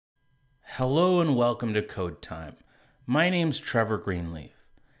Hello and welcome to CodeTime. My name's Trevor Greenleaf.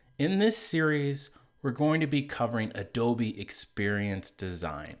 In this series, we're going to be covering Adobe Experience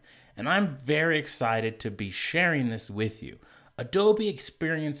Design, and I'm very excited to be sharing this with you. Adobe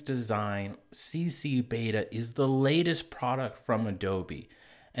Experience Design CC Beta is the latest product from Adobe,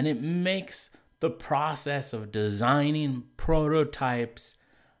 and it makes the process of designing prototypes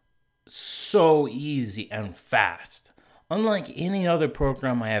so easy and fast. Unlike any other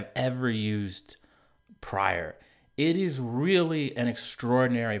program I have ever used prior, it is really an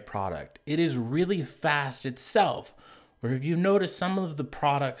extraordinary product. It is really fast itself. Where if you notice some of the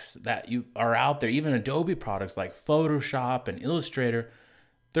products that are out there, even Adobe products like Photoshop and Illustrator,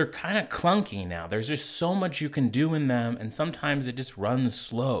 they're kind of clunky now. There's just so much you can do in them, and sometimes it just runs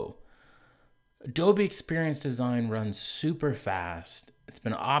slow. Adobe Experience Design runs super fast. It's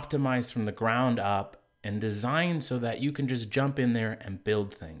been optimized from the ground up and designed so that you can just jump in there and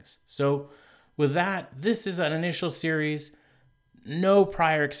build things. So with that, this is an initial series. No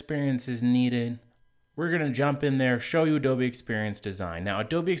prior experience is needed. We're going to jump in there, show you Adobe Experience Design. Now,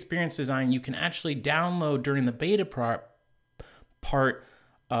 Adobe Experience Design, you can actually download during the beta part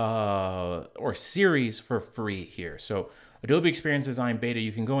or series for free here. So Adobe Experience Design Beta,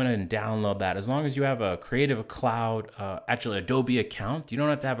 you can go in and download that as long as you have a Creative Cloud, actually Adobe account. You don't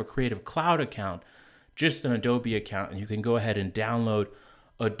have to have a Creative Cloud account, just an Adobe account, and you can go ahead and download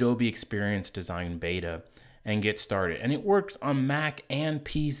Adobe Experience Design Beta and get started. And it works on Mac and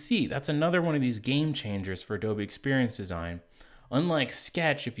PC. That's another one of these game changers for Adobe Experience Design. Unlike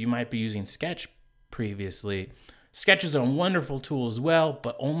Sketch, if you might be using Sketch previously, Sketch is a wonderful tool as well,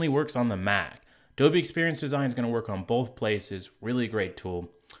 but only works on the Mac. Adobe Experience Design is going to work on both places. Really great tool.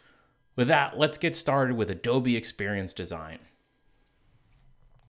 With that, let's get started with Adobe Experience Design.